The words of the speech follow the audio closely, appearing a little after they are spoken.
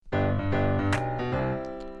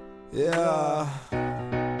Yeah.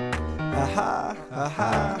 Aha,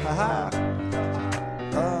 aha, aha.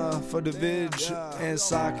 For the Vig and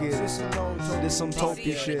Socket. This some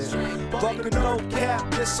Topy shit. Buck no cap,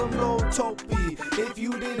 this some no Topy. If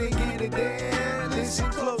you didn't get it then, listen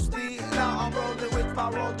closely. Now I'm rolling with my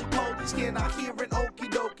roly polies. Can I hear an okie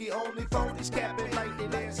dokie? Only phonies capping like they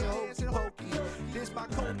dancing hokey pokey. This my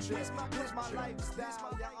culture, this my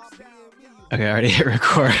lifestyle. Okay, I already hit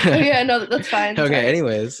record. Yeah, no, that's fine. Okay, Sorry.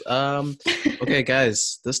 anyways, okay,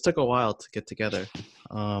 guys, this took a while to get together.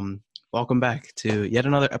 Welcome back to yet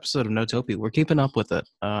another episode of Notopia. We're keeping up with it.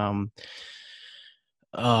 Oh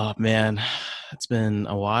man, it's been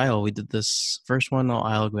a while. We did this first one a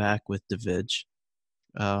while back with David.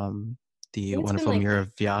 The wonderful Mira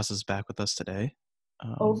Vyas is back with us today.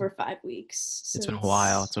 Over 5 weeks. It's been a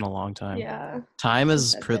while. It's been a long time. Yeah. Time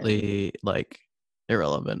is pretty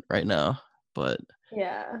irrelevant right now, but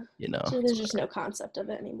yeah, so there's just no concept of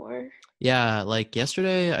it anymore. Yeah,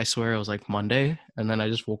 yesterday, I swear it was Monday, and then I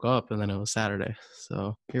just woke up, and then it was Saturday.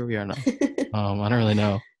 So here we are now. I don't really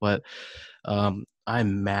know, but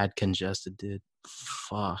I'm mad congested, dude.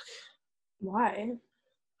 Fuck. Why?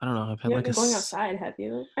 I don't know. I've had you haven't been going outside, have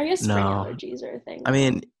you? I guess spring allergies are a thing. I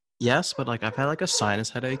mean, yes, but I've had a sinus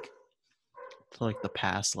headache for the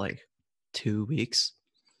past 2 weeks,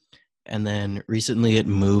 and then recently it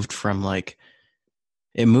moved from where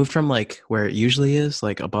it usually is,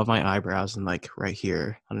 above my eyebrows and right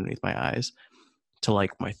here underneath my eyes to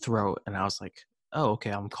my throat. And I was like, oh, okay,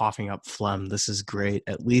 I'm coughing up phlegm. This is great.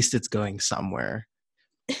 At least it's going somewhere.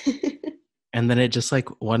 And then it just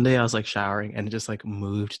one day I was showering and it just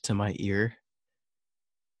moved to my ear.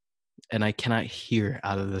 And I cannot hear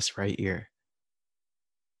out of this right ear.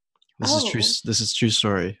 This is true. This is true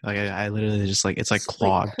story. I literally just it's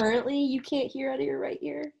clogged. Currently you can't hear out of your right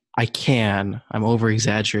ear? I can. I'm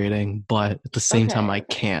over-exaggerating, but at the same time, I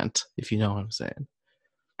can't, if you know what I'm saying.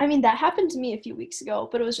 I mean, that happened to me a few weeks ago,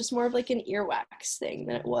 but it was just more of an earwax thing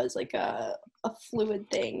than it was a fluid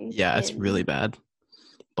thing. Yeah, it's really bad.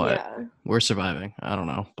 But we're surviving. I don't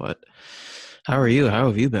know. But how are you? How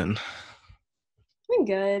have you been? Been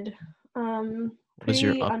good. What's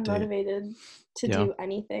your update? Unmotivated to do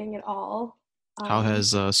anything at all. How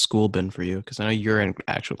has school been for you? Because I know you're in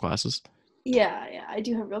actual classes. Yeah, I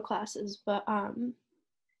do have real classes, but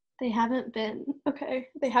they haven't been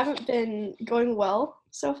going well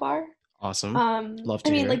so far. Awesome. Love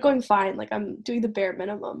to hear. Going fine. I'm doing the bare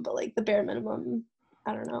minimum, but the bare minimum,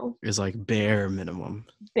 I don't know. Is bare minimum.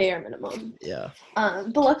 Bare minimum. Yeah.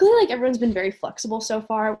 But luckily, everyone's been very flexible so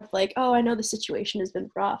far with oh, I know the situation has been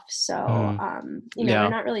rough, so they're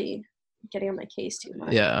not really getting on my case too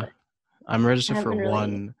much. Yeah. I'm registered for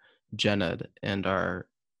one gen ed, and our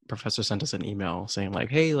professor sent us an email saying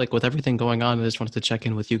hey, with everything going on, I just wanted to check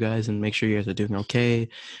in with you guys and make sure you guys are doing okay.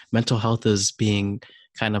 Mental health is being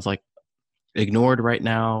kind of ignored right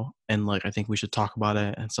now, and I think we should talk about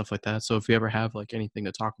it and stuff like that. So if you ever have anything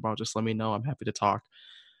to talk about, just let me know. I'm happy to talk.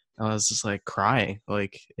 And I was just crying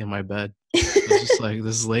in my bed. I was just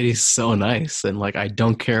this lady's so nice, and I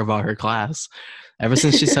don't care about her class. Ever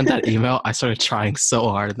since she sent that email, I started trying so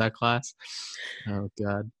hard in that class. Oh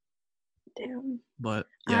god. Damn. But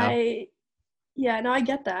I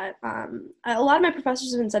get that. A lot of my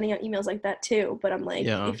professors have been sending out emails like that too, but I'm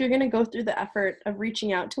if you're gonna go through the effort of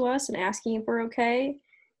reaching out to us and asking if we're okay,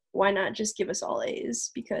 why not just give us all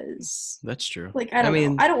A's? Because that's true. I don't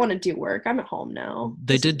know. I don't want to do work. I'm at home now.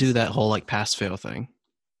 They did do that whole pass fail thing.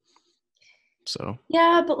 So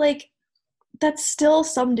yeah, but that's still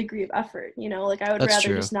some degree of effort, I would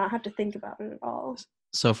rather just not have to think about it at all.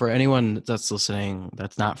 So for anyone that's listening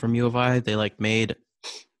that's not from U of I, they made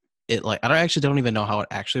it I don't even know how it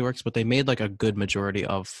actually works, but they made a good majority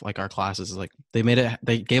of our classes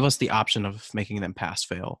they gave us the option of making them pass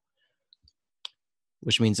fail,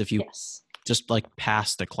 which means if you just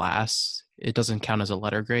pass the class, it doesn't count as a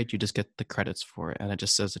letter grade. You just get the credits for it, and it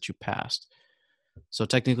just says that you passed. So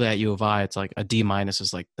technically at U of I, it's a D-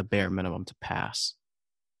 is the bare minimum to pass.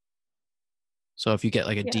 So if you get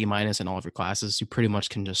a D- in all of your classes, you pretty much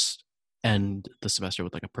can just end the semester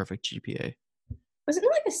with a perfect GPA. Wasn't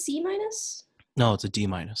it a C-? No, it's a D-.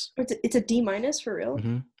 It's a D- for real?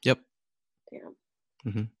 Mm-hmm. Yep. Damn.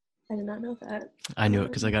 Mm-hmm. I did not know that. I knew it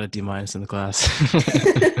because I got a D- in the class.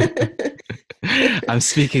 I'm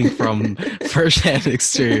speaking from first-hand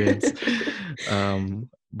experience.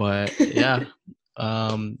 But yeah.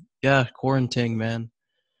 Quarantine, man.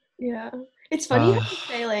 Yeah. It's funny how you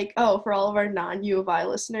say for all of our non-U of I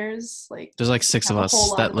listeners, there's 6 of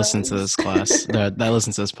us that listen to this class, that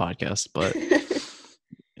listen to this podcast, but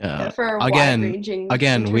for our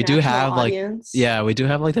again, we do have audience. we do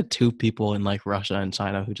have like the 2 people in like Russia and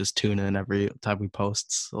China who just tune in every time we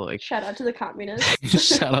post. So like, shout out to the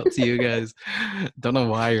communists. Shout out to you guys. Don't know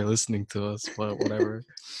why you're listening to us, but whatever.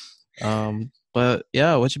 But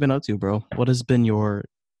yeah, what you been up to, bro? What has been your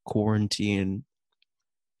quarantine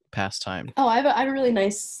pastime? Oh, I have a really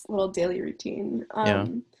nice little daily routine.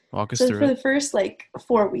 Walk us through for the first like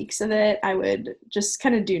 4 weeks of it, I would just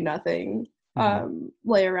kind of do nothing,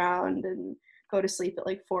 lay around and go to sleep at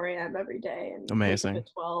like 4 a.m. every day, and amazing wake up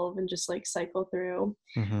at 12 and just like cycle through.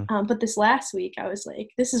 But this last week, I was like,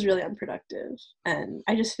 this is really unproductive, and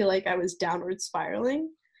I just feel like I was downward spiraling.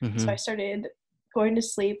 So I started going to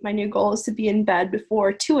sleep. My new goal is to be in bed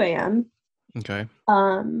before 2 a.m. Okay.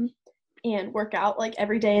 And work out like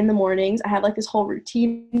every day in the mornings. I have like this whole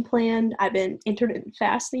routine planned. I've been intermittent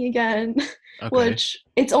fasting again, which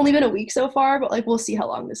it's only been a week so far, but like we'll see how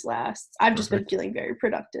long this lasts. I've just been feeling very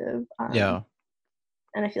productive. And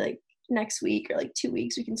I feel like next week or like 2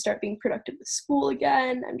 weeks we can start being productive with school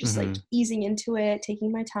again. I'm just like easing into it,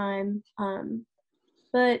 taking my time.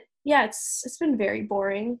 But yeah, it's been very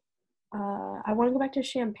boring. I want to go back to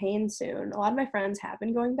Champaign soon. A lot of my friends have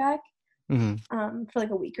been going back. For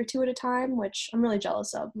like a week or 2 at a time, which I'm really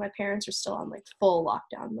jealous of. My parents are still on like full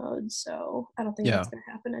lockdown mode, so I don't think that's going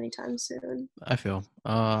to happen anytime soon. I feel.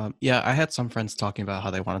 I had some friends talking about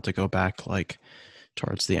how they wanted to go back like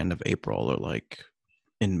towards the end of April or like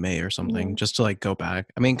in May or something, just to like go back.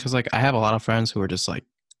 I mean, because like I have a lot of friends who are just like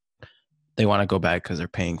they want to go back because they're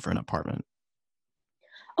paying for an apartment.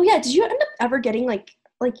 Oh yeah, did you end up ever getting like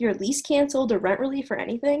your lease canceled or rent relief or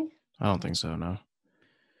anything? I don't think so. No.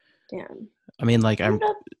 Damn. I mean, like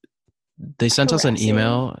they sent us an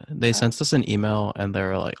email. They sent us an email, and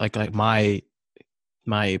they're like my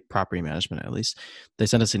property management, at least, they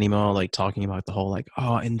sent us an email like talking about the whole like,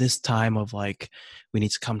 oh, in this time of like we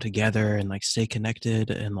need to come together and like stay connected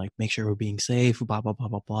and like make sure we're being safe, blah blah blah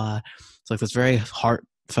blah blah. It's like this very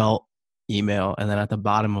heartfelt email, and then at the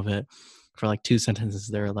bottom of it, for like 2 sentences,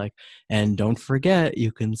 they're like, and don't forget,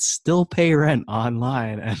 you can still pay rent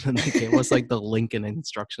online. And then they gave us like the link and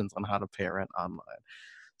instructions on how to pay rent online.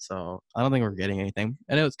 So I don't think we're getting anything.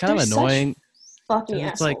 And it was kind of annoying. Fucking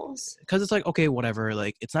assholes. Because it's like, okay, whatever.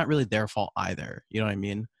 Like, it's not really their fault either. You know what I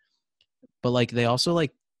mean? But like, they also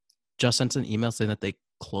like just sent an email saying that they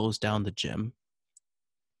closed down the gym.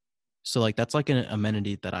 So like, that's like an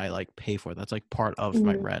amenity that I like pay for. That's like part of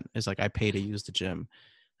my rent. Is like I pay to use the gym.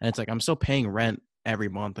 And it's like I'm still paying rent every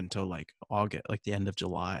month until like August, like the end of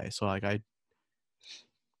July. So like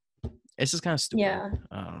it's just kind of stupid. Yeah.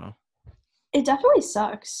 I don't know. It definitely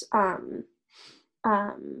sucks. And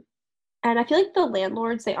I feel like the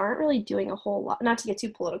landlords, they aren't really doing a whole lot, not to get too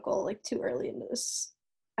political, like too early into this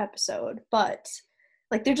episode, but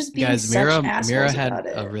like they're just being such assholes Mira had about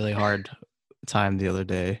it. a really hard time the other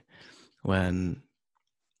day when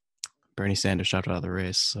Bernie Sanders dropped out of the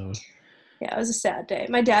race. So yeah, it was a sad day.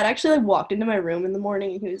 My dad actually like walked into my room in the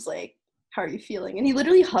morning and he was like, how are you feeling? And he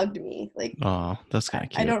literally hugged me. Like, oh, that's kind of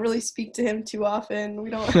cute. I don't really speak to him too often. We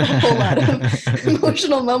don't have a whole lot of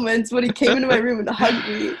emotional moments, but he came into my room and hugged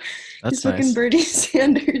me. That's nice. Fucking Bernie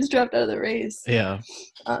Sanders dropped out of the race. Yeah.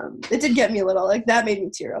 It did get me a little. Like, that made me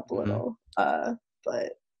tear up a little.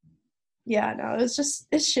 But yeah, no, it's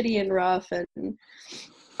shitty and rough. And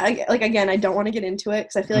I don't want to get into it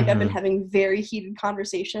because I feel like I've been having very heated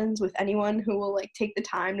conversations with anyone who will like take the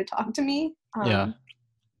time to talk to me.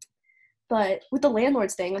 But with the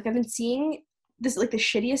landlords thing, like I've been seeing this like the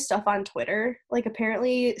shittiest stuff on Twitter. Like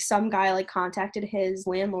apparently some guy like contacted his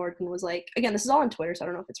landlord and was like, again, this is all on Twitter, so I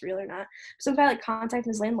don't know if it's real or not. Some guy like contacted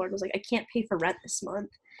his landlord and was like, I can't pay for rent this month.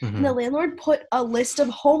 And the landlord put a list of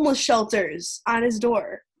homeless shelters on his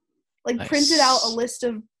door. Like printed out a list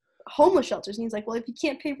of homeless shelters. And he's like, well, if you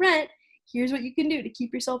can't pay rent, here's what you can do to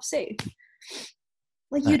keep yourself safe.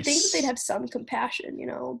 Like you'd think that they'd have some compassion, you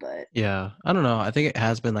know, but yeah, I don't know. I think it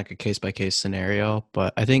has been like a case by case scenario,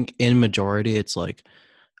 but I think in majority it's like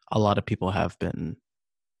a lot of people have been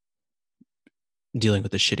dealing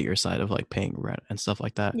with the shittier side of like paying rent and stuff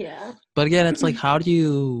like that. Yeah. But again, it's like, how do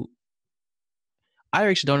you, I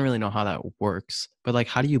actually don't really know how that works, but like,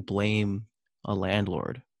 how do you blame a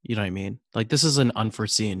landlord? You know what I mean? Like this is an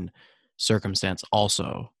unforeseen circumstance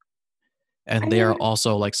also. And they are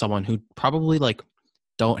also like someone who probably like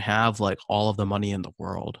don't have like all of the money in the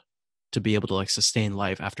world to be able to like sustain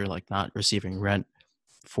life after like not receiving rent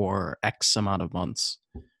for X amount of months.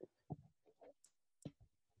 So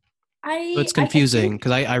it's confusing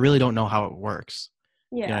because I really don't know how it works.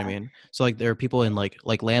 Yeah. You know what I mean? So like there are people in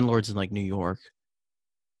like landlords in like New York.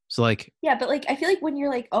 So like, yeah, but like I feel like when you're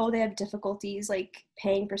like, oh, they have difficulties like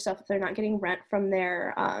paying for stuff if they're not getting rent from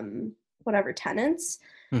their whatever tenants,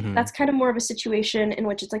 that's kind of more of a situation in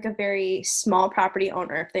which it's like a very small property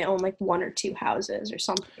owner if they own like 1 or 2 houses or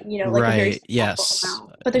something, you know, like a very small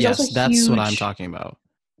amount. But there's also that's huge... what I'm talking about.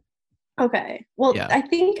 Okay. Well, yeah.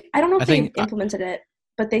 I don't know if they've implemented it,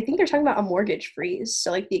 but they think they're talking about a mortgage freeze.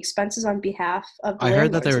 So like the expenses on behalf of the I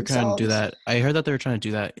heard that they were trying to do that. I heard that they were trying to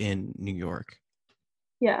do that in New York.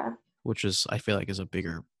 Yeah. Which is, I feel like, is a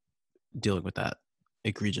bigger dealing with that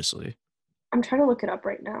egregiously. I'm trying to look it up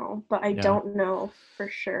right now, but I don't know for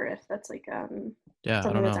sure if that's like I don't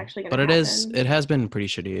something that's know. actually going to happen. But it has been pretty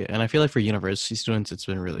shitty, and I feel like for university students it's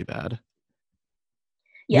been really bad.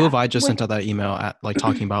 Yeah. U of I just sent out that email at like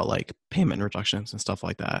talking about like payment reductions and stuff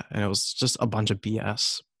like that, and it was just a bunch of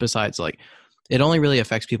BS. Besides, like, it only really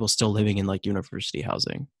affects people still living in like university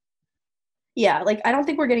housing. Yeah, like I don't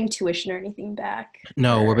think we're getting tuition or anything back.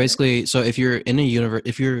 No, we're basically, so if you're in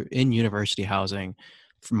university housing,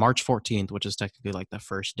 from March 14th, which is technically like the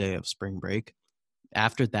first day of spring break,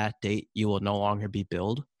 after that date, you will no longer be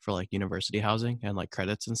billed for like university housing and like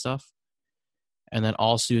credits and stuff. And then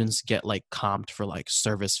all students get like comped for like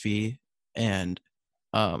service fee and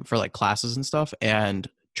for like classes and stuff and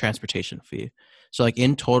transportation fee. So like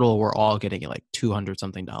in total, we're all getting like $200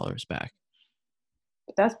 something back.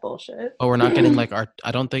 That's bullshit. But we're not getting like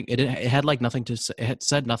I don't think it had like nothing to say. It had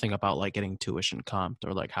said nothing about like getting tuition comped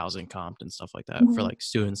or like housing comped and stuff like that for like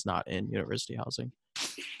students not in university housing.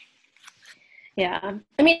 Yeah.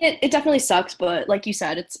 I mean, it definitely sucks, but like you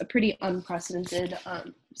said, it's a pretty unprecedented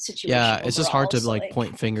situation. Yeah, it's just hard to like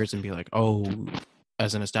point fingers and be like, oh,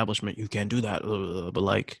 as an establishment, you can't do that. But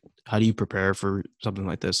like, how do you prepare for something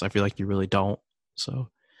like this? I feel like you really don't. So,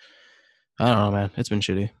 I don't know, man. It's been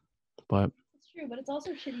shitty. But true, but it's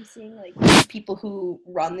also shitty seeing like people who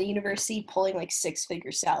run the university pulling like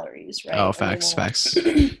 6-figure salaries, right? Oh, facts.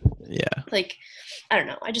 Yeah. Like, I don't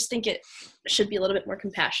know. I just think it should be a little bit more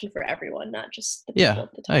compassion for everyone, not just the people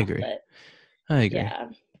at the top. I agree. Yeah,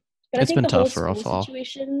 but it's been tough for us all.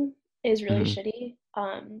 Situation is really shitty.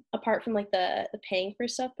 Apart from like the paying for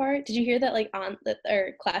stuff part, did you hear that like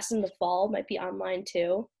our class in the fall might be online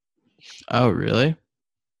too? Oh, really?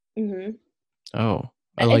 Oh.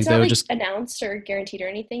 It's not like announced or guaranteed or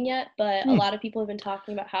anything yet, but a lot of people have been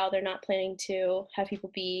talking about how they're not planning to have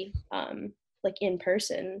people be like in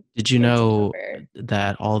person. Did you know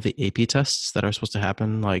that all the AP tests that are supposed to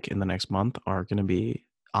happen like in the next month are going to be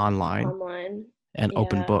online and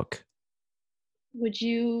open book? Would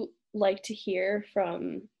you like to hear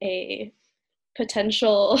from a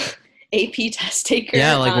potential AP test taker?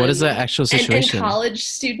 Yeah, like what is the actual situation? And college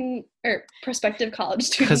student or prospective college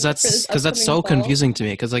student. Because that's so confusing to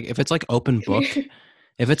me. Because like if it's like open book,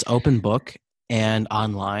 and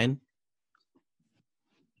online.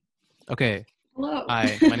 Okay. Hello.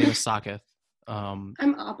 Hi, my name is Sakith. I'm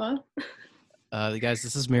Abba. Guys,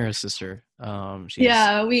 this is Mira's sister. She's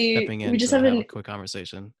we just have a quick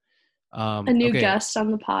conversation. A new guest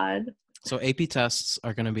on the pod. So AP tests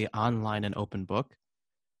are going to be online and open book.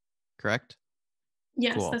 Correct?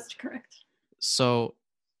 Yes, cool. That's correct. So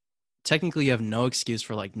technically you have no excuse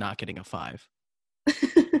for like not getting a 5.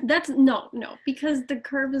 That's no, because the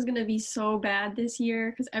curve is going to be so bad this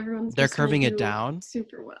year because they're curving it down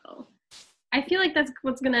super well. I feel like that's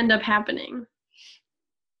what's going to end up happening.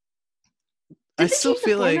 I still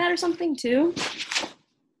feel like or something too.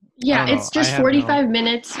 Yeah, it's just 45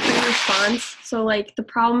 minutes for response. So like the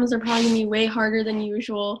problems are probably going to be way harder than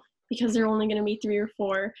usual because they're only going to be 3 or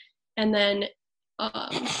 4. And then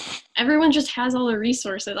everyone just has all the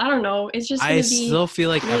resources. I don't know. It's just I still feel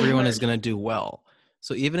like really everyone is going to do well.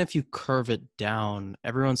 So even if you curve it down,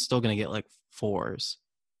 everyone's still going to get like 4s,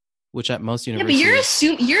 which at most universities.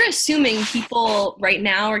 Yeah, but you're assuming people right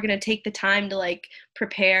now are going to take the time to like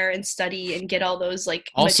prepare and study and get all those like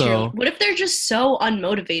also. What if they're just so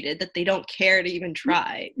unmotivated that they don't care to even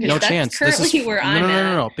try? No chance. Currently where I'm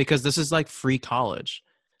at. No, because this is like free college.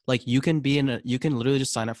 Like you can literally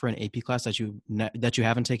just sign up for an AP class that you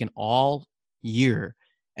haven't taken all year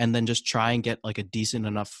and then just try and get like a decent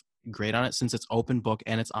enough grade on it since it's open book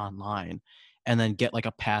and it's online and then get like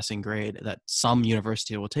a passing grade that some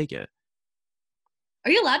university will take it.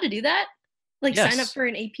 Are you allowed to do that? Like yes. Sign up for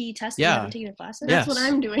an AP test and you haven't taken classes? That's what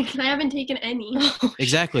I'm doing. I haven't taken any.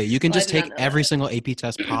 Exactly. You can just take every single AP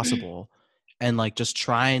test possible. And like just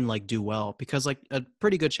try and like do well because like a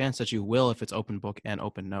pretty good chance that you will if it's open book and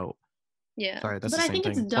open note. Yeah. Sorry, that's but the I same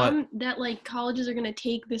think thing. It's dumb that like colleges are gonna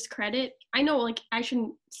take this credit. I know like I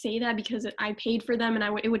shouldn't say that because I paid for them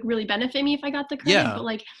and it would really benefit me if I got the credit. Yeah. But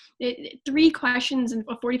like 3 questions and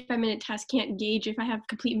a 45-minute test can't gauge if I have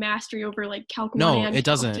complete mastery over like Calc 1 No, and it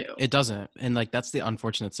doesn't. Calc 2. It doesn't. And like that's the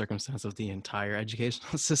unfortunate circumstance of the entire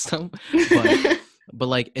educational system. But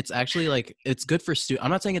like it's actually like it's good for students.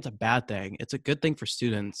 I'm not saying it's a bad thing. It's a good thing for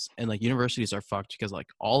students, and like universities are fucked because like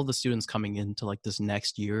all of the students coming into like this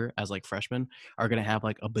next year as like freshmen are going to have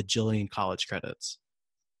like a bajillion college credits.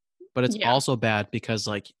 But it's also bad because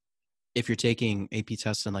like if you're taking AP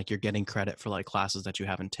tests and like you're getting credit for like classes that you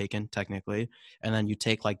haven't taken technically, and then you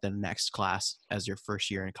take like the next class as your first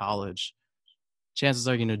year in college, chances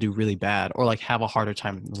are you're going to do really bad or like have a harder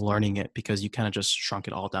time learning it because you kind of just shrunk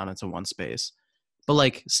it all down into one space. But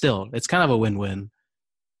like still, it's kind of a win-win.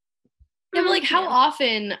 Yeah, but like how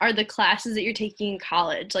often are the classes that you're taking in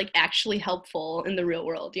college like actually helpful in the real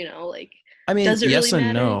world, you know? Like I mean, does it yes really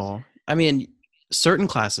and matter? no. I mean, certain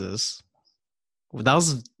classes, that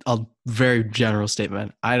was a very general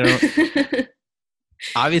statement. I don't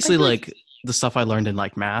obviously like the stuff I learned in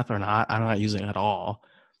like math or not, I'm not using it at all.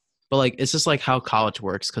 But like it's just like how college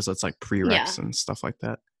works because it's like prereqs and stuff like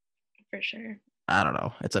that. For sure. I don't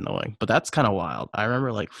know. It's annoying, but that's kind of wild. I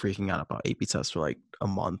remember like freaking out about AP tests for like a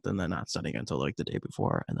month and then not studying until like the day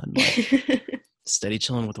before and then like steady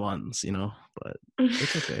chilling with ones, you know, but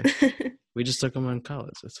it's okay. We just took them in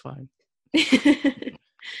college. It's fine.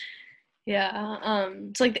 Yeah.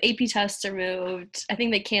 So like the AP tests are moved. I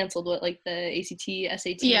think they canceled what like the ACT,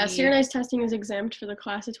 SAT. Yeah, standardized testing is exempt for the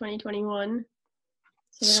class of 2021.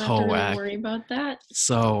 So they don't have to really worry about that.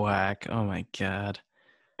 So whack. Oh my God.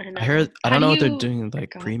 I heard. I don't know what they're doing.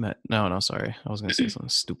 Like pre-med. No. Sorry, I was gonna say something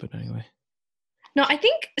stupid anyway. No, I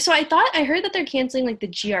think so. I heard that they're canceling like the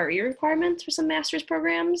GRE requirements for some master's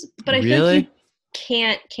programs, but I feel like you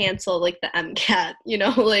can't cancel like the MCAT. You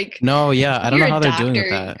know, like no, yeah, I don't know how they're doing with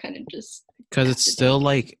that. Kind of just because it's still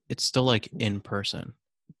like in person.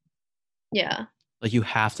 Yeah. Like you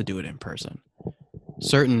have to do it in person.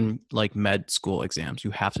 Certain like med school exams, you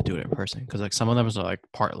have to do it in person because like some of them are like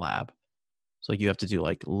part lab. So like you have to do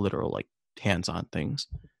like literal like hands-on things.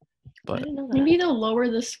 But maybe they'll lower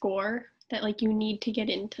the score that like you need to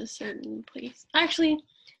get into certain place. Actually,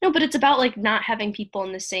 no, but it's about like not having people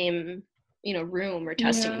in the same, you know, room or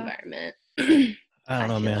testing environment. I don't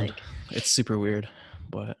know, man. Like. It's super weird,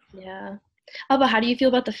 but yeah. Oh, but how do you feel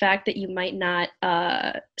about the fact that you might not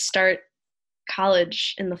start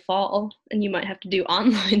college in the fall and you might have to do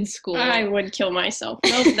online school? I would kill myself.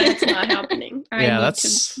 Nope, that's not happening. I need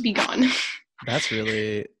to be gone.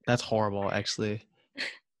 That's horrible, actually.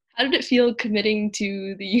 How did it feel committing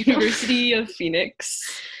to the University of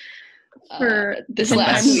Phoenix for this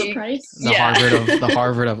last week? The price? The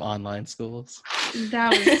Harvard of online schools.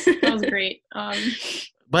 That was great.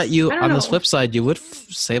 But you, on the flip side, you would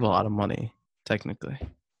save a lot of money, technically.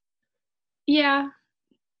 Yeah,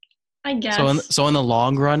 I guess. So in the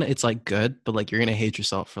long run, it's like good, but like you're gonna hate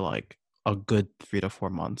yourself for like a good 3 to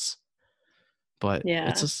 4 months. But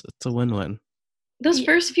it's a win-win. Those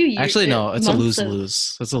first few years. Actually, no, it's a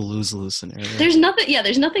lose-lose. It's a lose-lose scenario. There's nothing. Yeah,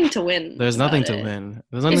 there's nothing to win. There's nothing to win.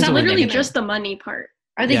 It's literally just the money part.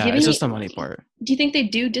 Are they giving? It's just the money part. Do you think they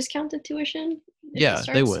do discounted tuition? Yeah,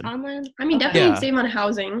 they would. Online? I mean, definitely save on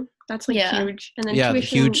housing. That's like huge. And then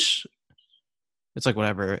tuition. Huge. It's like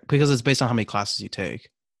whatever because it's based on how many classes you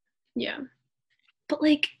take. Yeah. But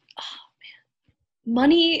like, oh man,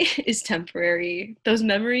 money is temporary. Those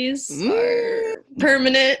memories are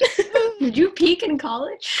permanent. Did you peak in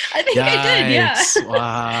college? I think I did, yeah.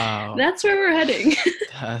 Wow. That's where we're heading.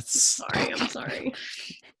 I'm sorry.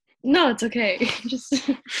 No, it's okay.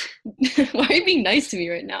 Just why are you being nice to me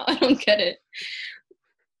right now? I don't get it.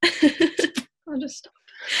 I'll just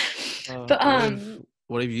stop. But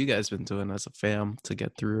what have you guys been doing as a fam to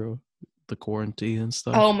get through the quarantine and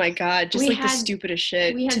stuff? Oh my God, just the stupidest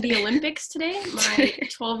shit. We had the Olympics today. My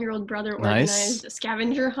 12-year-old brother organized a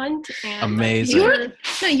scavenger hunt. And amazing.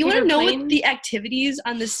 You want to know what the activities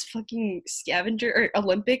on this fucking scavenger or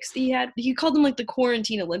Olympics that he had? He called them like the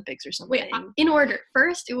quarantine Olympics or something. Wait, in order.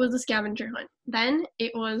 First, it was the scavenger hunt. Then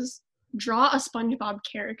it was draw a SpongeBob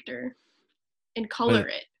character and color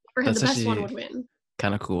it. Or the best one would win.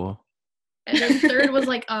 Kind of cool. And then third was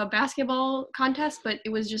like a basketball contest, but it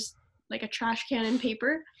was just like a trash can and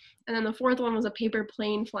paper. And then the fourth one was a paper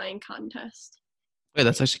plane flying contest. Wait,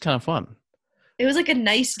 that's actually kind of fun. It was like a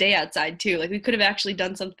nice day outside too. Like we could have actually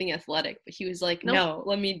done something athletic, but he was like, no,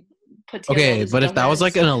 let me put together Okay, but if that was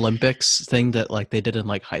like an Olympics thing that like they did in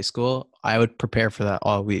like high school, I would prepare for that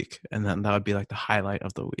all week. And then that would be like the highlight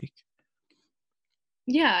of the week.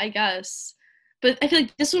 Yeah, I guess. But I feel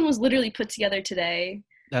like this one was literally put together today.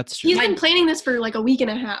 That's true. He's been planning this for like a week and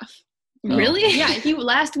a half. Really? Yeah.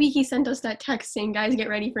 Last week he sent us that text saying, "Guys, get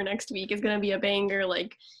ready for next week. It's gonna be a banger.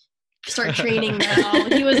 Like, start training now."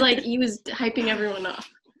 He was hyping everyone up.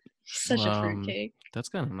 Such a fruitcake. That's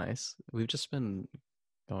kind of nice. We've just been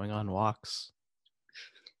going on walks.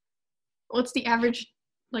 What's the average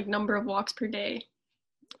number of walks per day?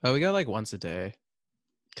 Oh, we go once a day.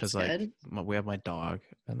 Because we have my dog,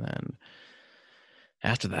 and then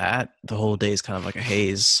after that, the whole day is kind of like a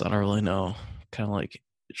haze. I don't really know. Kind of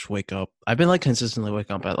just wake up. I've been consistently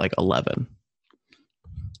waking up at 11.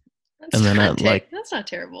 That's that's not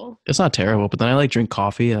terrible. It's not terrible, but then I drink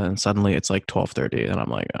coffee, and suddenly it's 12:30, and I'm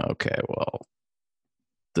like, okay, well,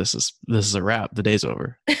 this is a wrap. The day's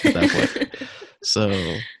over at that point. So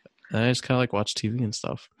I just kind of watch TV and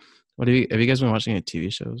stuff. Have you guys been watching any TV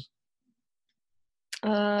shows?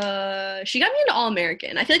 She got me into All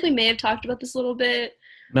American. I feel like we may have talked about this a little bit.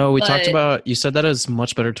 No, we talked about, you said that it's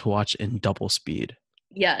much better to watch in double speed.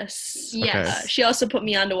 Yes. Okay. Yes. She also put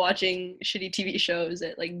me on to watching shitty TV shows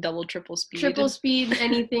at double, triple speed. Triple speed,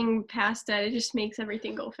 anything past that, it just makes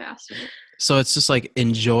everything go faster. So it's just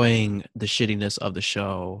enjoying the shittiness of the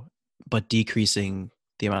show, but decreasing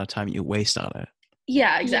the amount of time you waste on it.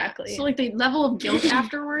 Yeah, exactly. Yeah. So the level of guilt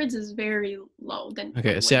afterwards is very low.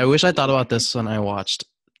 Okay, see, I wish I thought about this when I watched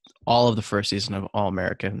all of the first season of All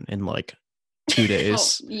American in 2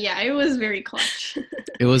 days. Yeah, it was very clutch.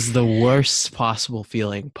 It was the worst possible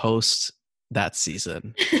feeling post that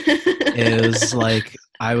season. It was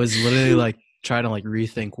I was literally trying to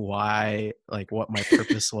rethink why, what my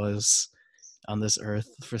purpose was on this earth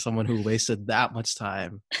for someone who wasted that much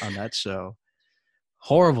time on that show.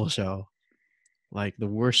 Horrible show. The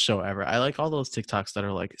worst show ever. I like all those TikToks that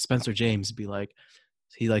are Spencer James be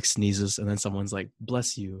he sneezes and then someone's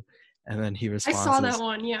bless you, and then he responds. I saw that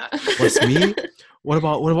one, yeah. Bless me? What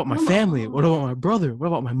about my family? What about my brother? What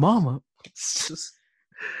about my mama?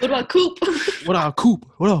 What about Coop? What about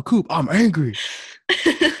Coop? I'm angry.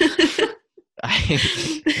 I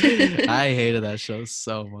hated that show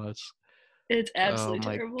so much. It's absolutely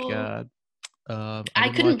terrible. Oh my god. I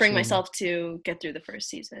couldn't bring myself to get through the first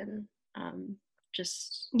season.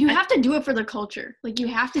 You have to do it for the culture. You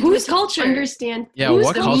have to whose culture? Understand. Yeah,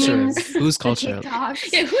 what culture? Whose culture?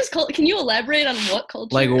 Yeah, whose culture? Can you elaborate on what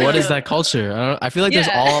culture? What is that culture? I feel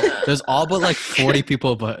there's all but 40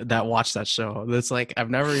 people that watch that show. That's I've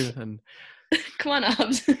never even. Come on,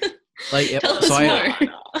 Hobbs.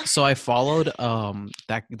 So I followed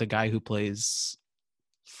the guy who plays,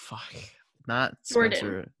 not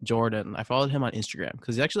Spencer, Jordan. I followed him on Instagram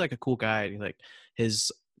because he's actually a cool guy. And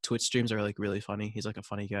his Twitch streams are really funny. He's a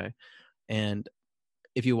funny guy, and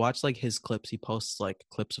if you watch his clips, he posts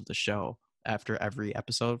clips of the show after every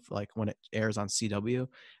episode, when it airs on CW.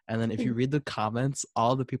 And then if you read the comments,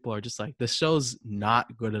 all the people are just this show's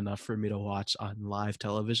not good enough for me to watch on live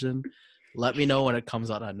television. Let me know when it comes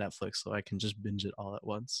out on Netflix so I can just binge it all at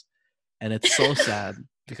once. And it's so sad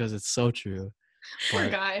because it's so true. Poor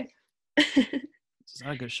guy. It's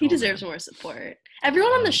not a good show. He deserves more support.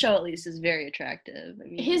 Everyone on the show, at least, is very attractive. I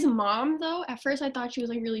mean, his mom, though, at first I thought she was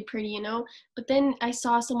really pretty, but then I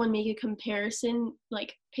saw someone make a comparison,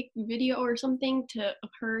 pick video or something to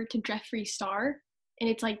her to Jeffree Star, and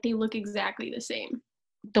it's they look exactly the same.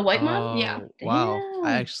 The white mom? Yeah. Wow. Damn.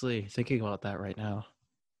 I actually thinking about that right now.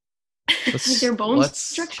 Their bone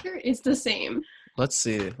structure is the same. Let's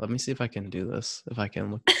see. Let me see if I can do this. If I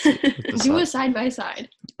can look do a side by side.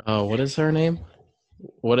 Oh, what is her name?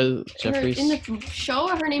 What is Jeffree? In the show,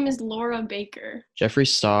 her name is Laura Baker. Jeffree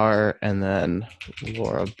Star, and then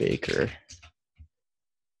Laura Baker.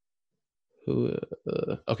 Who?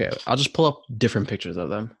 Okay, I'll just pull up different pictures of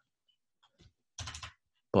them.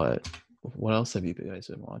 But what else have you guys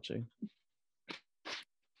been watching?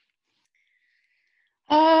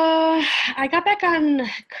 I got back on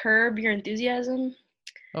Curb Your Enthusiasm.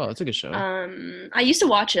 Oh, that's a good show. I used to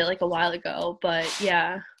watch it a while ago, but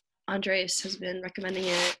yeah. Andres has been recommending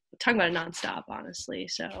it, talking about it nonstop, honestly.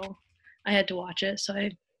 So I had to watch it. So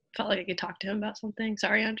I felt like I could talk to him about something.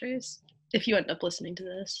 Sorry, Andres, if you end up listening to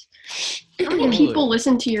this. How many people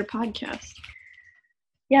listen to your podcast?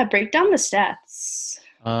 Yeah, break down the stats.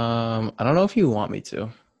 I don't know if you want me to.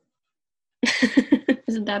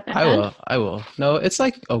 Isn't that bad? I will. No, it's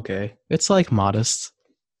okay. It's modest.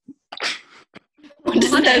 What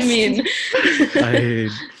does that mean?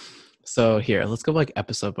 So here, let's go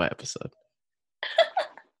episode by episode.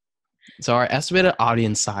 So our estimated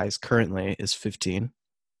audience size currently is 15.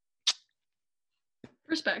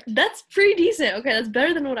 Respect. That's pretty decent. Okay, that's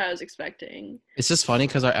better than what I was expecting. It's just funny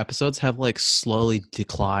because our episodes have slowly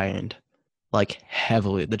declined like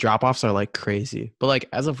heavily. The drop offs are like crazy, but like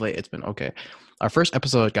as of late, it's been okay. Our first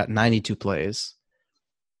episode got 92 plays,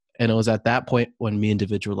 and it was at that point when me and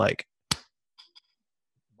David were like,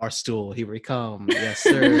 "Barstool, here we come, yes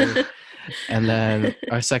sir." And then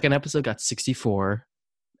our second episode got 64,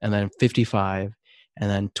 and then 55, and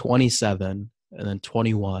then 27, and then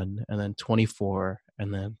 21, and then 24,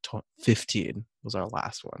 and then 15 was our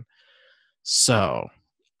last one. So,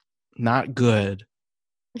 not good,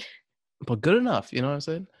 but good enough. You know what I'm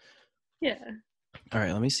saying? Yeah. All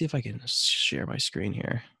right, let me see if I can share my screen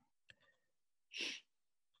here.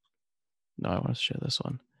 No, I want to share this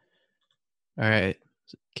one. All right.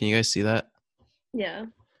 Can you guys see that? Yeah.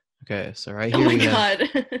 Okay, so right here we have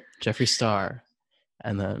Jeffree Star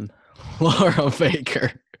and then Laura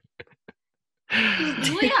Baker.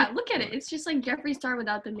 Well, yeah, look at it. It's just like Jeffree Star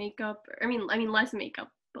without the makeup. I mean, less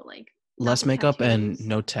makeup, but like less makeup tattoos. And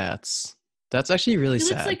no tats. That's actually really sad.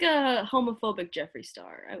 He looks like a homophobic Jeffree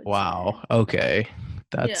Star. I would wow. say. Okay.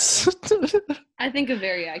 That's. Yeah. I think a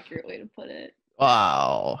very accurate way to put it.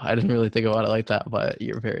 Wow. I didn't really think about it like that, but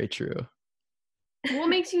you're very true. What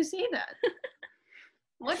makes you say that?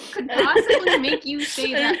 What could possibly make you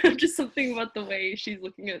say that? Just something about the way she's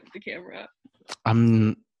looking at the camera.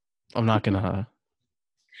 I'm not gonna.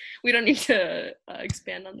 We don't need to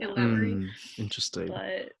expand on that. Interesting.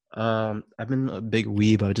 But I've been a big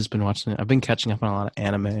weeb. I've been catching up on a lot of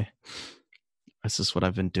anime. That's just what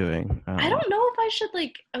I've been doing. I don't know if I should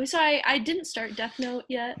like. Oh, so I didn't start Death Note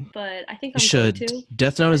yet, but I think I'm should. Going to.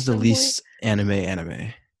 Death Note is the least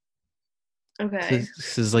anime. Okay.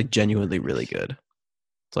 This is like genuinely really good.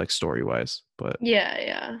 It's like story wise, but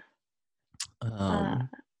yeah. I don't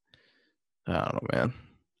know, man.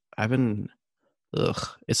 I've been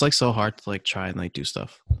it's like so hard to like try and like do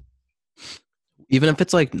stuff. Even if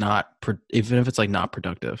it's like not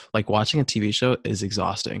productive. Like watching a TV show is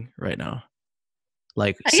exhausting right now.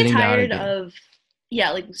 Like I get tired of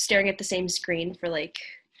like staring at the same screen for like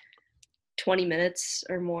 20 minutes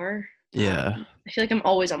or more. Yeah. I feel like I'm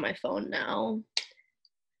always on my phone now.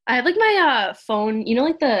 I have like my phone, you know,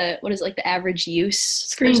 like the average use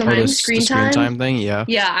screen time thing. Yeah.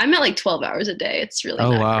 Yeah, I'm at like 12 hours a day. It's really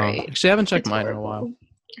not great. Actually, I haven't checked mine in a while.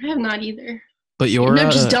 I have not either. But your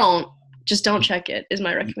just don't check it is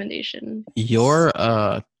my recommendation. Your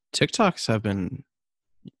TikToks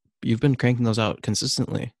you've been cranking those out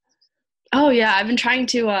consistently. Oh yeah, I've been trying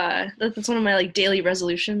to. That's one of my like daily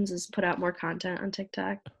resolutions is put out more content on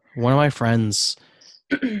TikTok. One of my friends.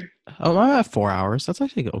 I'm at 4 hours. That's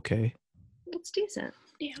actually okay. That's decent.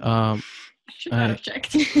 Yeah. I should not have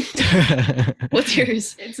checked. What's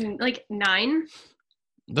yours? It's like 9.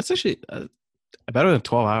 That's actually better than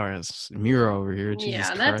 12 hours. Mira over here. Jesus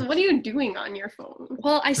Christ. What are you doing on your phone?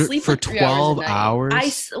 Well, I sleep for like 3 12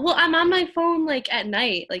 hours. I'm on my phone like at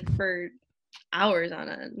night, like for hours on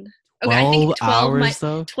end. Okay, I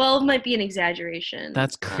think 12 might be an exaggeration.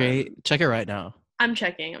 That's great. Check it right now. I'm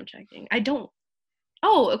checking. I don't.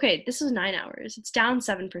 Oh, okay. This is 9 hours. It's down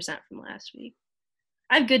 7% from last week.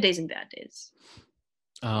 I have good days and bad days.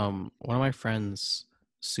 One of my friends,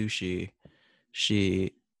 Sushi,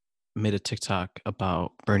 she made a TikTok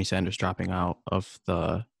about Bernie Sanders dropping out of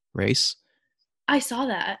the race. I saw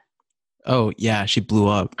that. Oh yeah, she blew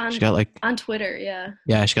up. She got like on Twitter. Yeah.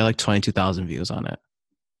 Yeah, she got like 22,000 views on it.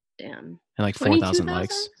 Damn. And like 4,000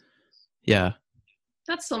 likes. Yeah.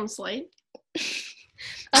 That's some slight.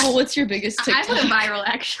 Oh, what's your biggest TikTok? I went viral,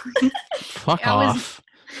 actually. Fuck off.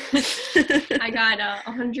 I got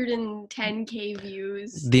 110K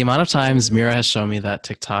views. The amount of times Mira has shown me that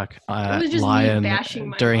TikTok Lion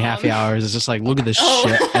during happy hours is just like, look at this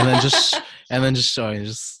shit, and then just showing.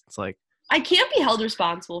 It's like I can't be held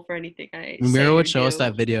responsible for anything I. Mira would show us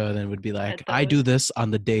that video and then would be like, I do this on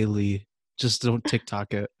the daily. Just don't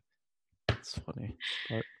TikTok it. It's funny,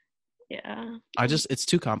 but yeah. It's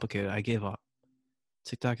too complicated. I gave up.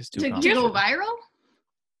 TikTok is too complicated. Did you go viral?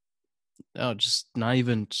 No, just not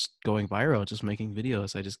even just going viral, just making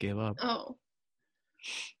videos. I just gave up. Oh.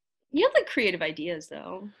 You have like creative ideas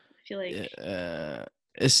though. I feel like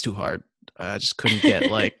it's too hard. I just couldn't get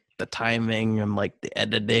like the timing and like the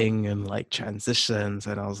editing and like transitions,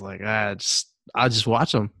 and I was like, I'll just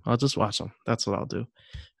watch them. That's what I'll do.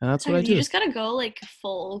 And that's what I do. You just gotta go like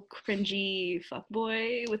full cringy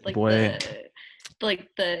fuckboy with like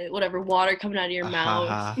the whatever water coming out of your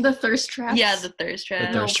mouth. The thirst trap. Yeah, the thirst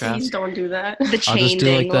trap. No, please don't do that. The chain I'll just do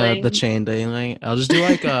dangling. like the chain dangling. I'll just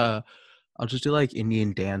do like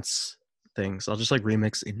Indian dance things. I'll just like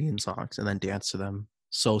remix Indian songs and then dance to them.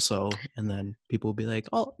 So and then people will be like,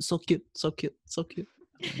 oh, so cute.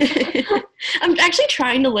 I'm actually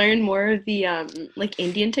trying to learn more of the like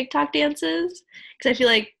Indian TikTok dances because I feel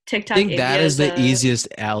like TikTok. I think that is the easiest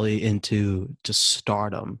alley into just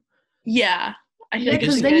stardom. Yeah.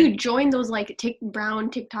 Because then you join those like brown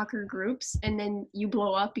TikToker groups, and then you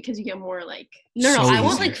blow up because you get more like. No, I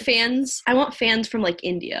want like fans. I want fans from like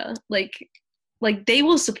India, like they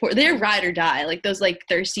will support. They're ride or die, like those like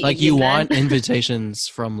thirsty. Like Indian you men. want invitations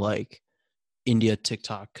from like India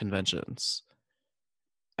TikTok conventions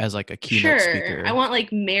as like a keynote speaker. I want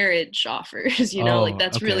like marriage offers. You know, like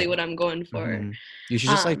that's really what I'm going for. Mm-hmm. You should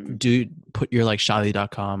just like put your like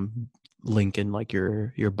Shaadi.com link in like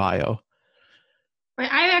your bio.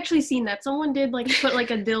 I've actually seen that. Someone did like put like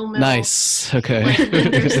a Dil Mil. Nice. Okay. Like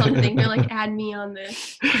link or something. They're like, add me on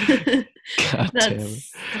this. God damn.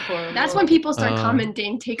 Horrible. That's when people start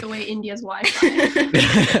commenting, take away India's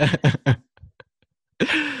Wi-Fi.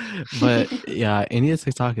 But yeah, India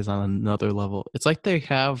TikTok is on another level. It's like they're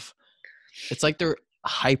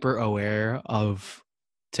hyper aware of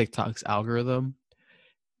TikTok's algorithm,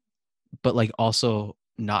 but like also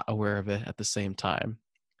not aware of it at the same time.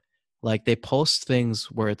 Like they post things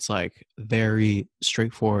where it's like very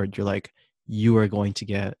straightforward. You're like, you are going to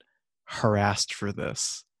get harassed for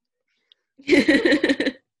this.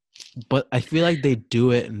 But I feel like they do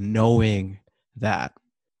it knowing that.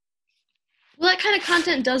 Well, that kind of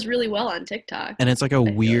content does really well on TikTok. And it's like a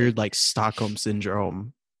weird like Stockholm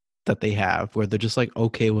syndrome that they have where they're just like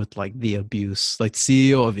okay with like the abuse. Like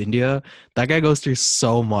CEO of India, that guy goes through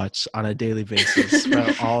so much on a daily basis for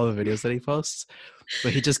all the videos that he posts.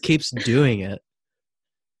 But he just keeps doing it.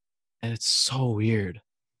 And it's so weird.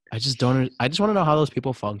 I just want to know how those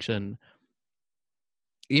people function.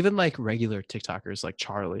 Even like regular TikTokers like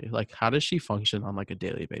Charlie, like how does she function on like a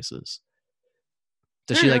daily basis?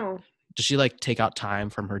 Does she like take out time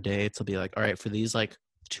from her day to be like, all right, for these like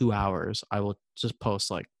 2 hours, I will just post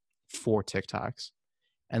like 4 TikToks.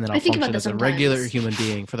 And then I'll function as a regular human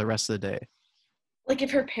being for the rest of the day. Like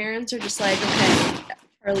if her parents are just like, okay,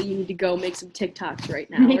 Charlie, you need to go make some TikToks right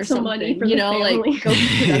now. Make some money for the family. Like go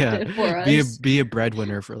be productive for us. Be a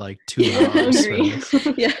breadwinner for like 2 hours.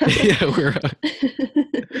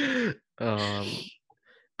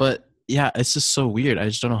 But yeah, it's just so weird. I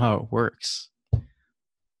just don't know how it works.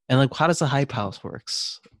 And like, how does the Hype House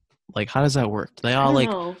works? Like, how does that work? Do they all like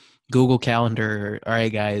Google Calendar? All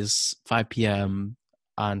right, guys, 5 p.m.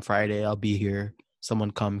 on Friday, I'll be here.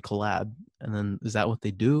 Someone come collab. And then is that what they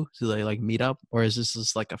do? Do they like meet up, or is this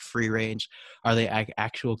just like a free range? Are they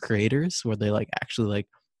actual creators where they like actually like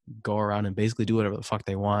go around and basically do whatever the fuck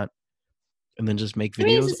they want, and then just make videos? I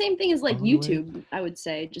mean, it's the same thing as like YouTube. I would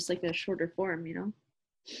say just like in a shorter form, you know.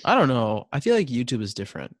 I don't know. I feel like YouTube is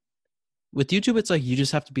different. With YouTube, it's like you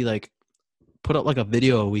just have to be like put up like a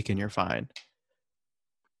video a week and you're fine.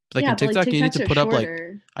 Like in TikTok, you need to put up like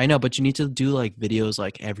I know, but you need to do like videos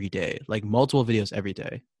like every day, like multiple videos every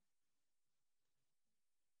day.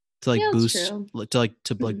 To like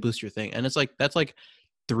boost your thing. And it's like that's like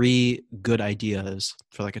 3 good ideas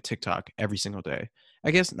for like a TikTok every single day.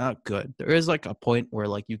 I guess not good. There is like a point where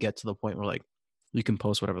like you get to the point where like you can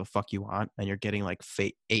post whatever the fuck you want and you're getting like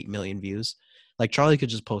 8 million views. Like Charlie could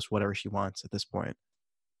just post whatever she wants at this point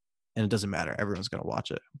and it doesn't matter. Everyone's going to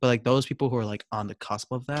watch it. But like those people who are like on the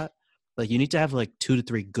cusp of that, like you need to have like 2 to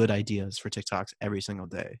 3 good ideas for TikToks every single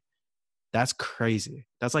day. That's crazy.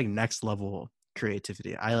 That's like next level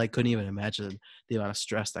creativity. I like couldn't even imagine the amount of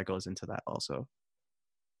stress that goes into that also.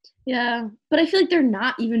 Yeah, but I feel like they're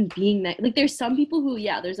not even being that. Like there's some people who,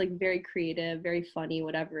 there's like very creative, very funny,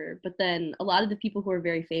 whatever. But then a lot of the people who are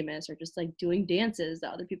very famous are just like doing dances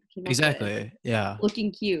that other people came up with. Yeah.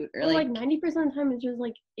 Looking cute. Or like 90% of the time it's just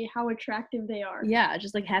like how attractive they are. Yeah,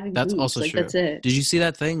 just like having that's boobs. Also like, true. That's it. Did you see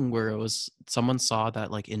that thing where it was someone saw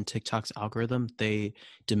that like in TikTok's algorithm, they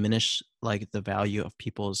diminish like the value of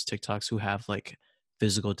people's TikToks who have like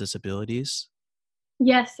physical disabilities?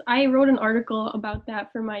 Yes, I wrote an article about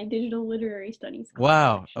that for my digital literary studies class.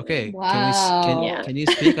 Wow. Okay. Wow. Can you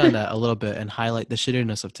speak on that a little bit and highlight the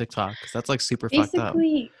shittiness of TikTok? Because that's like super fucked up.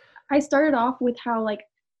 Basically, I started off with how like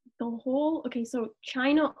the whole so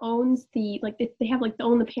China owns they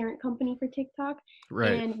own the parent company for TikTok.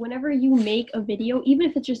 Right. And whenever you make a video, even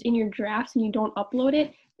if it's just in your drafts and you don't upload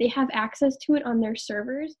it, they have access to it on their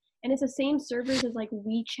servers. And it's the same servers as like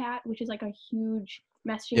WeChat, which is like a huge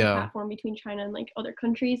messaging platform between China and like other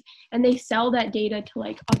countries, and they sell that data to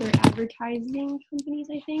like other advertising companies.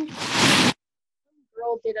 I think some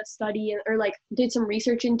girl did a study or like did some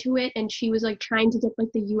research into it, and she was like trying to get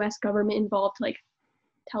like the US government involved to like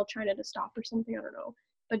tell China to stop or something, I don't know,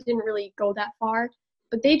 but it didn't really go that far.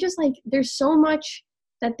 But they just like there's so much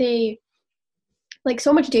that they like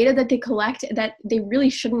so much data that they collect that they really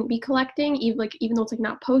shouldn't be collecting, even though it's like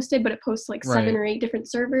not posted, but it posts like 7 or 8 different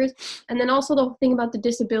servers. And then also the thing about the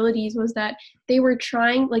disabilities was that they were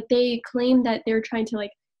trying, like they claimed that they were trying to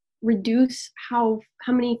like reduce how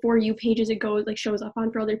many For You pages it goes, like shows up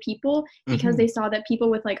on for other people, because they saw that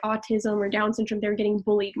people with like autism or Down syndrome, they were getting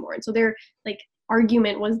bullied more. And so their like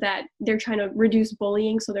argument was that they're trying to reduce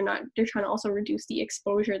bullying, so they're trying to also reduce the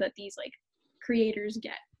exposure that these like creators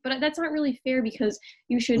get. But that's not really fair, because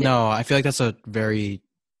you should. No, I feel like that's a very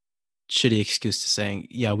shitty excuse to saying,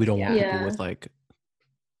 yeah, we don't want people with like,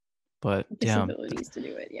 but disabilities to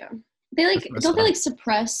do it. Yeah. They like don't they like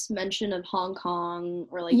suppress mention of Hong Kong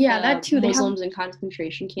or like that too. Muslims in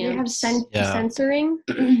concentration camps. They have censoring.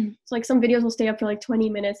 So like some videos will stay up for like 20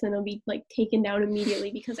 minutes and they'll be like taken down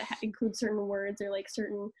immediately because it includes certain words or like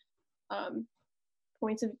certain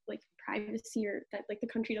points of like privacy, or that like the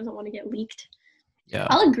country doesn't want to get leaked. Yeah,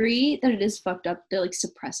 I'll agree that it is fucked up. They're like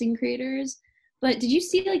suppressing creators. But did you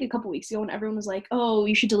see like a couple weeks ago when everyone was like, oh,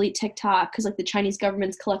 you should delete TikTok because like the Chinese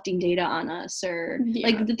government's collecting data on us, or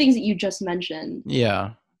like the things that you just mentioned?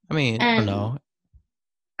 Yeah. I mean, I don't know.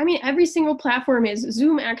 I mean, every single platform is.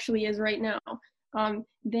 Zoom actually is right now.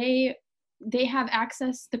 They have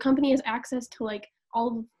access, the company has access to like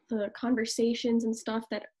all of the conversations and stuff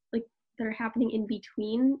that are happening in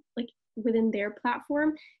between, like within their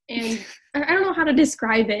platform. And I don't know how to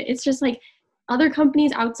describe it. It's just like, other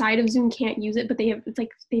companies outside of Zoom can't use it, but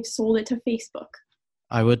they've sold it to Facebook.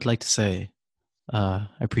 I would like to say, I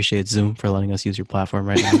appreciate Zoom for letting us use your platform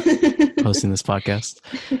right now, hosting this podcast.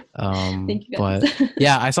 Thank you guys. But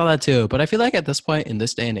yeah, I saw that too. But I feel like at this point in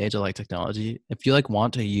this day and age of like technology, if you like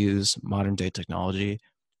want to use modern day technology,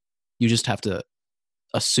 you just have to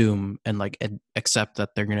assume and like accept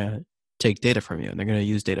that they're gonna take data from you and they're gonna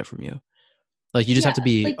use data from you. Like you just have to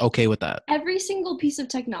be like, okay with that. Every single piece of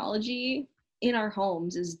technology in our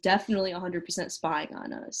homes is definitely 100% spying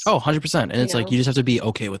on us. Oh, 100%. And it's like, you just have to be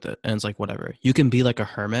okay with it. And it's like, whatever. You can be like a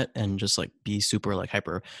hermit and just like be super like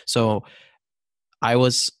hyper. So I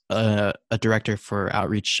was a director for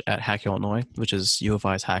outreach at Hack Illinois, which is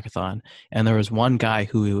UFI's hackathon. And there was one guy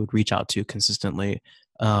who we would reach out to consistently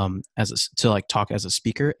to like talk as a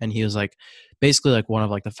speaker. And he was like basically like one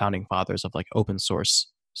of like the founding fathers of like open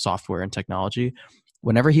source software and technology.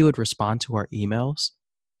 Whenever he would respond to our emails,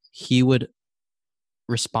 he would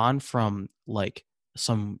respond from like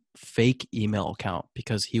some fake email account,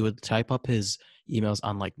 because he would type up his emails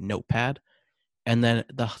on like Notepad, and then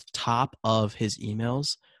the top of his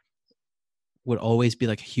emails would always be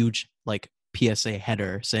like a huge like PSA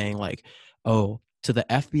header saying like, oh, to the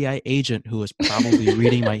FBI agent who is probably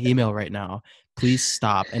reading my email right now, please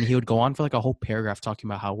stop. And he would go on for like a whole paragraph talking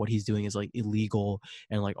about how what he's doing is like illegal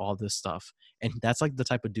and like all this stuff. And that's like the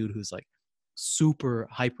type of dude who's like super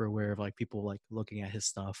hyper aware of like people like looking at his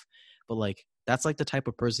stuff. But like that's like the type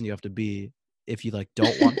of person you have to be if you like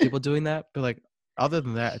don't want people doing that. But like other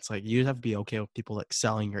than that, it's like you have to be okay with people like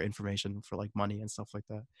selling your information for like money and stuff like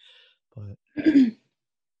that. But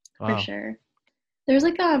wow. For sure. There's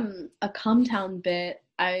like a Cumtown bit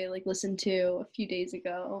I like listened to a few days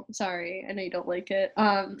ago. Sorry, I know you don't like it.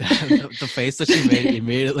 The face that she made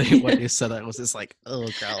immediately when you said that was just like, oh,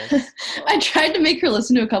 girl. I tried to make her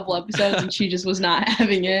listen to a couple episodes and she just was not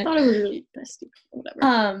having it. I thought it was really bestie.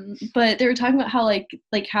 Whatever. But they were talking about how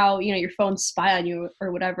how your phones spy on you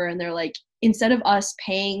or whatever, and they're like, instead of us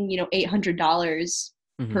paying $800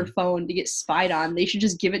 per phone to get spied on, they should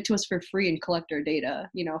just give it to us for free and collect our data,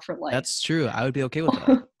 for life. That's true. I would be okay with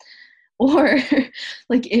that. Or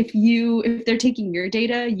like if they're taking your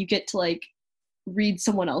data, you get to like read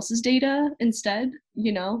someone else's data instead,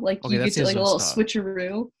 like you get to like a little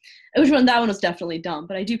switcheroo. That one was definitely dumb,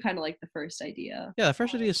 but I do kind of like the first idea. Yeah, the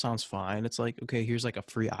first idea sounds fine. It's like, okay, here's like a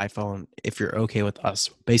free iPhone if you're okay with us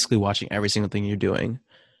basically watching every single thing you're doing.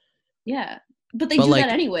 Yeah. But they do like,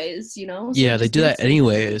 that anyways, So yeah, they do that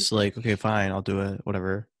anyways. Like, okay, fine, I'll do it,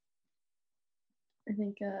 whatever. I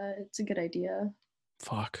think it's a good idea.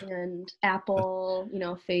 Fuck. And Apple,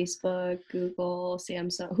 Facebook, Google,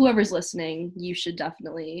 Samsung, whoever's listening, you should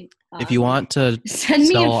definitely. If you want to send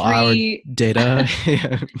me a free our data,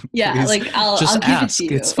 yeah, like I'll give it to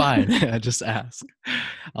you. It's fine. Just ask.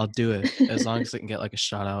 I'll do it as long as I can get like a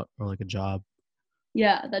shout out or like a job.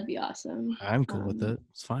 Yeah, that'd be awesome. I'm cool with it.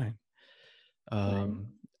 It's fine.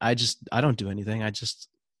 I don't do anything. I just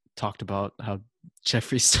talked about how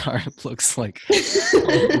Jeffree Star looks like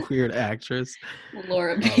a weird actress.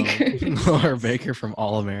 Laura Baker. Laura Baker from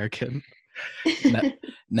All American.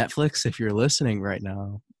 Netflix, if you're listening right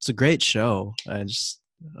now, it's a great show. I just,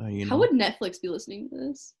 How would Netflix be listening to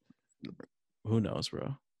this? Who knows,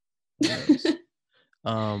 bro? Who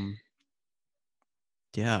knows?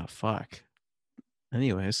 Yeah, fuck.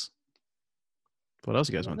 Anyways, what else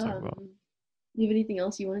you guys want to talk about? Do you have anything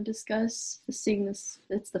else you want to discuss? Seeing this,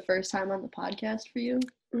 it's the first time on the podcast for you.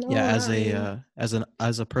 No, yeah,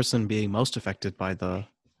 as a person being most affected by the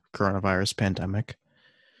coronavirus pandemic,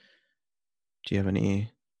 do you have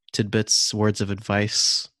any tidbits, words of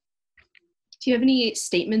advice? Do you have any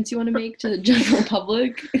statements you want to make to the general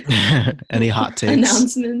public? Any hot takes?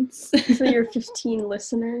 Announcements? So your 15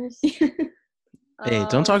 listeners. Hey,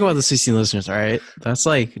 don't talk about the 16 listeners, all right? That's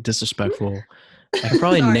like disrespectful. I can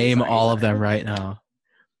probably name all of them right now.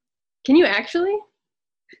 Can you actually?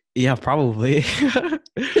 Yeah, probably.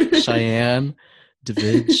 Cheyenne,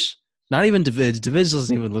 Davidge. Not even Davidge. Davidge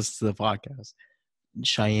doesn't even listen to the podcast.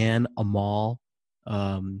 Cheyenne, Amal,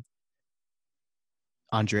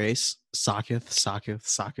 Andres, Sakith,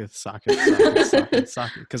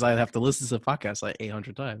 because I'd have to listen to the podcast like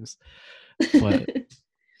 800 times. But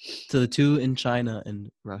to the 2 in China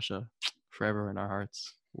and Russia, forever in our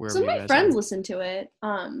hearts. Some of my friends listened to it.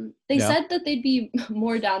 They said that they'd be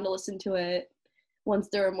more down to listen to it once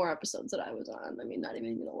there were more episodes that I was on. I mean, not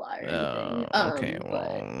even gonna lie or anything. Okay,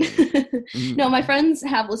 well. No, my friends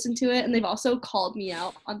have listened to it, and they've also called me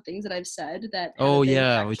out on things that I've said that. Oh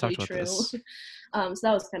yeah, we talked about this. So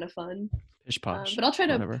that was kind of fun. Pish posh. But I'll try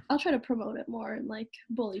to promote it more and like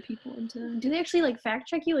bully people into. Do they actually like fact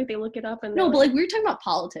check you? Like they look it up and. No, but like we were talking about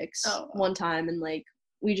politics one time, and like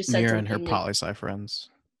we just said. Mira and her poli-sci friends.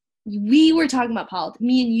 We were talking about politics.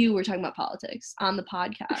 Me and you were talking about politics on the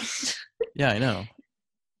podcast. Yeah, I know.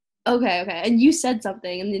 Okay. And you said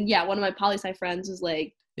something, and then one of my poli-sci friends was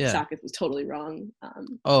like, Sakith was totally wrong.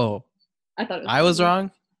 I thought I was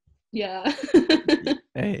wrong? Yeah.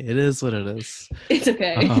 Hey, it is what it is. It's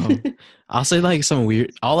okay. I'll say like some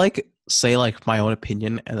weird, I'll like say like my own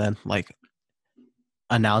opinion and then like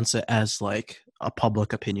announce it as like a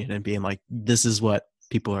public opinion and being like, this is what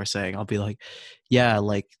people are saying. I'll be like, yeah,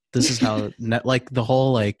 like this is how like the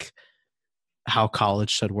whole like how college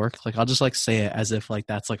should work. Like I'll just like say it as if like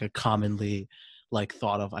that's like a commonly like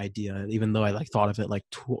thought of idea, even though I like thought of it like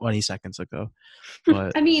 20 seconds ago.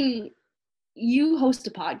 But I mean, you host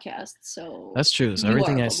a podcast, so that's true. So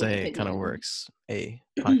everything I say kind of works. A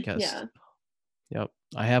podcast. Yeah. Yep.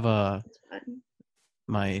 I have I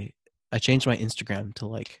changed my Instagram to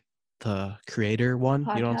like the creator one.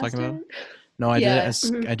 Podcaster? You know what I'm talking about? No, I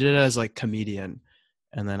did it as like comedian,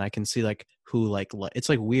 and then I can see like who like it's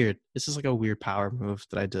like weird. This is like a weird power move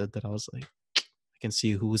that I did that I was like, I can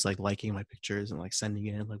see who's like liking my pictures and like sending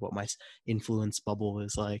in like what my influence bubble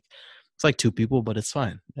is like. It's like 2 people, but it's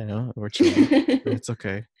fine. You know, we're chilling. It's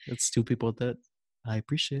okay. It's 2 people that I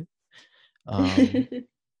appreciate.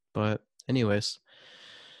 But anyways,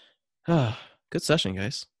 good session,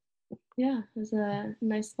 guys. Yeah, it was a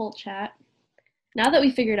nice full chat. Now that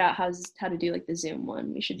we figured out how to do like the Zoom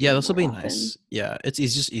one, we should. Yeah, this will be nice. Yeah, it's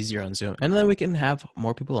just easier on Zoom, and then we can have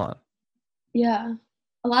more people on. Yeah,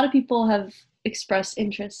 a lot of people have expressed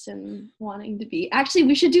interest in wanting to be. Actually,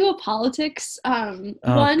 we should do a politics one.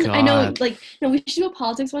 God. I know, like, no, we should do a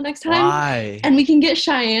politics one next time. Why? And we can get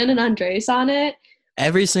Cheyenne and Andres on it.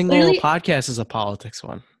 Every single podcast is a politics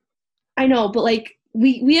one. I know, but like.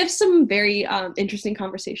 We have some very interesting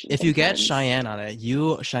conversations. If you get Cheyenne on it,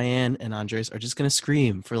 Cheyenne, and Andres are just going to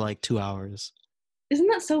scream for like 2 hours. Isn't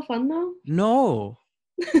that so fun, though? No.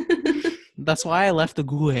 That's why I left the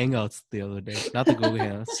Google Hangouts the other day. Not the Google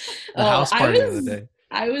Hangouts. The house party the other day.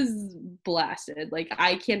 I was blasted. Like,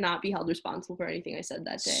 I cannot be held responsible for anything I said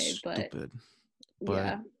that day. Stupid.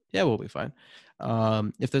 But yeah, we'll be fine.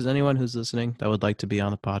 If there's anyone who's listening that would like to be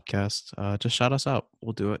on the podcast, just shout us out.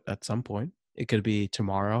 We'll do it at some point. It could be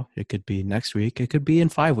tomorrow. It could be next week. It could be in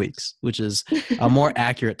 5 weeks, which is a more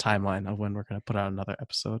accurate timeline of when we're going to put out another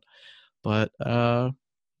episode. But follow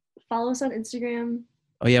us on Instagram.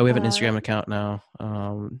 Oh, yeah, we have an Instagram account now.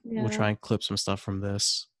 We'll try and clip some stuff from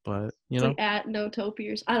this. But, you know. Like at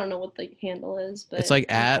 @NoTopie. I don't know what the handle is. But it's like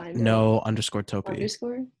 @no_Topie.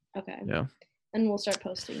 Underscore? Okay. Yeah. And we'll start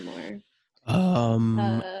posting more.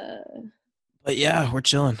 But yeah, we're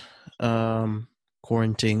chilling.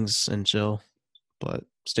 Quarantines and chill, but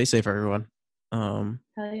stay safe, everyone. Hell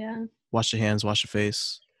yeah. Wash your hands, wash your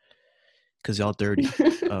face, cause y'all dirty.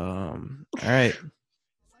 All right.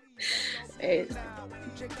 Hey.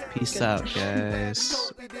 Peace out,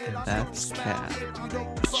 guys. And that's Cat.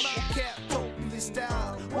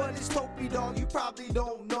 What is Topie, dog? You probably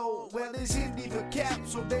don't know. Well, it's Hindi for Cap,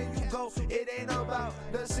 so there you go. It ain't about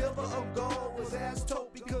the silver or gold. Was ass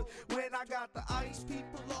Topie, cause when I got the ice,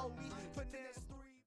 people on me.